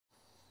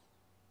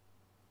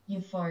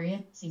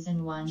Euphoria,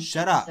 Season 1,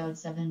 Shut up. Episode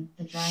 7,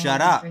 The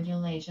Shut up.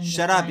 Regulation,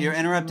 Shut up. You're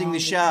interrupting the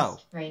show.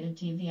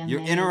 You're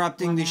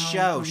interrupting the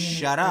show.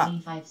 Shut up.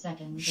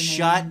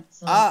 Shut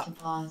up.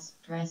 Pause,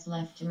 press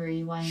left to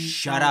rewind,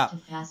 Shut up. to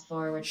fast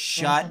forward,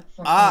 Shut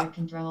for up.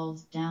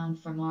 Controls, down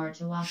for more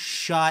to watch.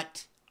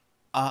 Shut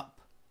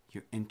up.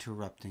 You're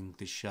interrupting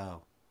the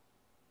show.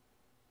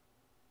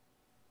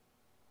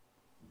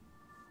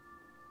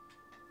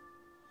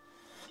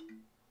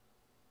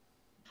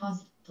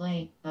 Pause.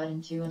 Play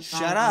button to a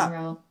Shut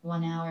up.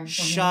 1 hour.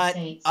 Shut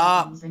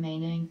up.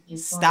 Remaining.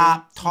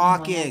 Stop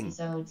talking.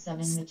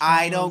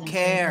 I don't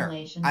care.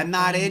 I'm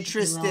not Change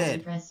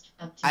interested.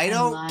 up to I 10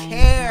 don't lines,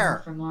 care.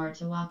 down for more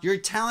to watch. You're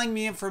telling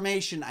me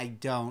information I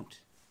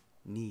don't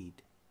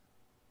need.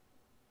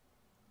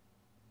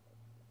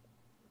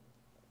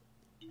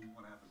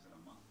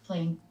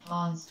 Playing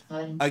pause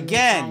button.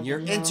 Again, you're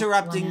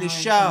interrupting the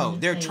show.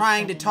 They're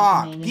trying to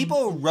talk.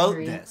 People wrote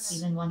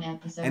this,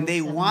 and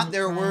they want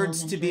their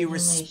words to be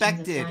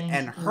respected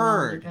and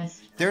heard.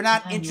 They're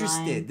not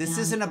interested. This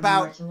isn't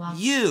about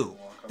you.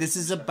 This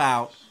is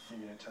about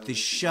the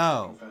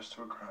show. Do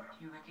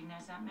you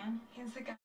recognize that man? He's the guy.